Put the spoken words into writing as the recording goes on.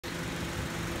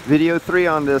Video 3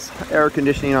 on this air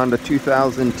conditioning on the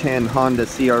 2010 Honda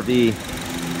CRV.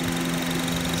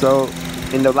 So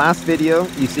in the last video,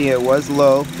 you see it was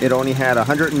low. It only had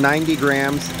 190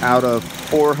 grams out of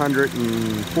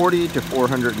 440 to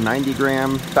 490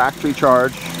 gram factory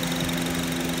charge.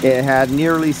 It had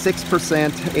nearly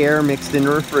 6% air mixed in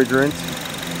refrigerant.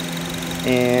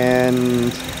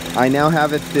 And I now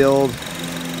have it filled.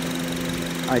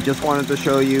 I just wanted to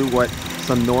show you what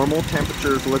some normal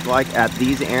temperatures look like at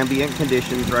these ambient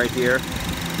conditions right here,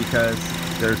 because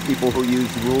there's people who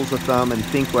use rules of thumb and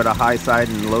think what a high side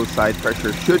and low side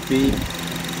pressure should be,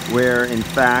 where in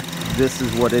fact this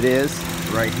is what it is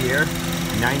right here.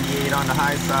 98 on the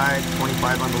high side,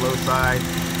 25 on the low side.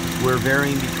 We're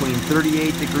varying between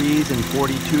 38 degrees and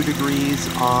 42 degrees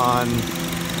on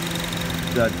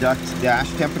the duct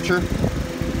dash temperature.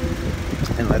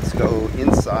 And let's go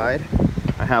inside.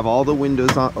 I have all the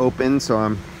windows open, so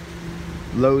I'm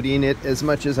loading it as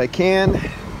much as I can,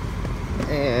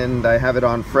 and I have it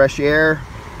on fresh air,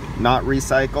 not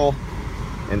recycle.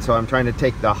 And so I'm trying to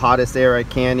take the hottest air I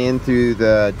can in through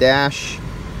the dash,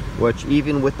 which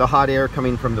even with the hot air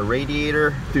coming from the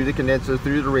radiator, through the condenser,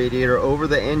 through the radiator, over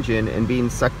the engine and being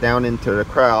sucked down into the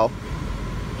corral,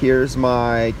 here's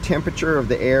my temperature of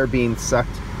the air being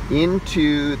sucked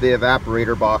into the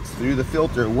evaporator box through the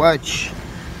filter, which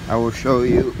I will show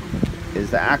you is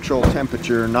the actual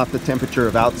temperature, not the temperature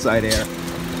of outside air.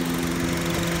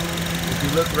 If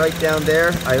you look right down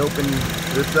there, I open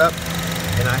this up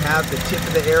and I have the tip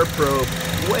of the air probe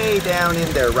way down in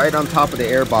there, right on top of the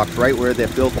air box, right where the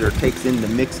filter takes in the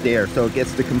mixed air. So it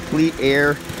gets the complete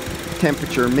air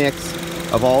temperature mix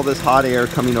of all this hot air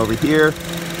coming over here,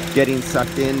 getting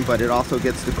sucked in, but it also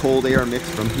gets the cold air mix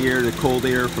from here, the cold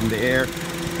air from the air,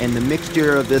 and the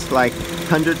mixture of this like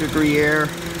 100-degree air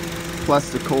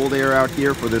plus the cold air out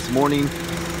here for this morning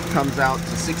comes out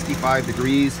to 65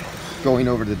 degrees going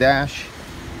over the dash.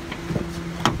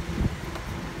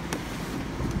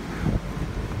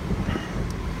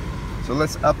 So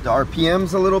let's up the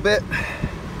RPMs a little bit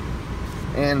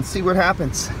and see what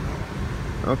happens.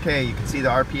 Okay, you can see the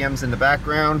RPMs in the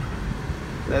background.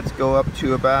 Let's go up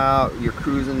to about, you're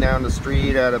cruising down the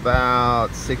street at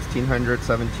about 1600,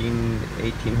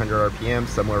 1800 RPM,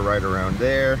 somewhere right around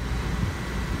there.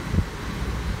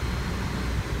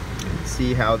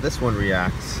 See how this one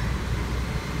reacts.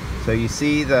 So you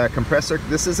see the compressor,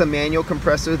 this is a manual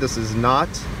compressor. This is not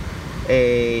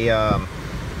a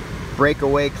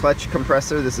breakaway clutch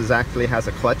compressor. This is actually has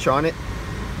a clutch on it,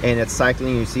 and it's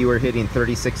cycling. You see we're hitting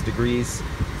 36 degrees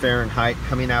Fahrenheit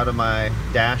coming out of my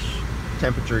dash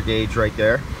temperature gauge right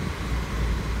there.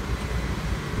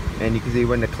 And you can see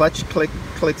when the clutch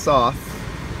clicks off,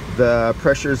 the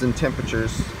pressures and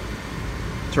temperatures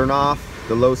turn off.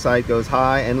 The low side goes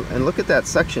high, and look at that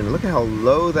suction. Look at how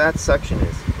low that suction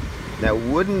is. Now,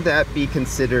 wouldn't that be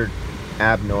considered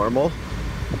abnormal?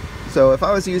 So if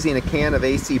I was using a can of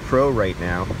AC Pro right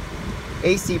now,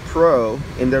 AC Pro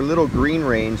in their little green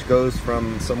range goes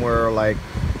from somewhere like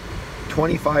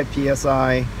 25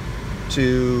 psi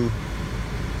to,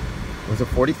 was it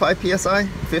 45 psi?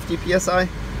 50 psi?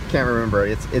 Can't remember.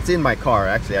 It's in my car.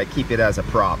 Actually, I keep it as a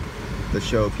prop to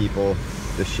show people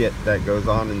the shit that goes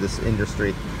on in this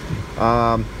industry.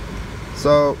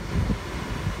 So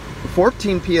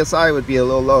 14 psi would be a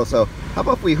little low. So how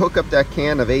about we hook up that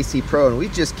can of AC Pro and we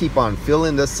just keep on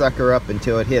filling this sucker up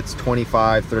until it hits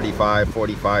 25, 35,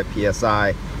 45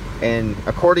 psi. And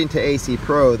according to AC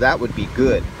Pro, that would be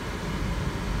good.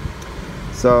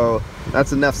 So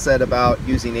that's enough said about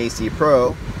using AC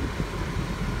Pro.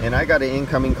 And I got an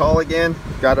incoming call again.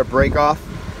 Got to break off.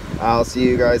 I'll see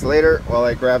you guys later while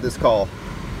I grab this call.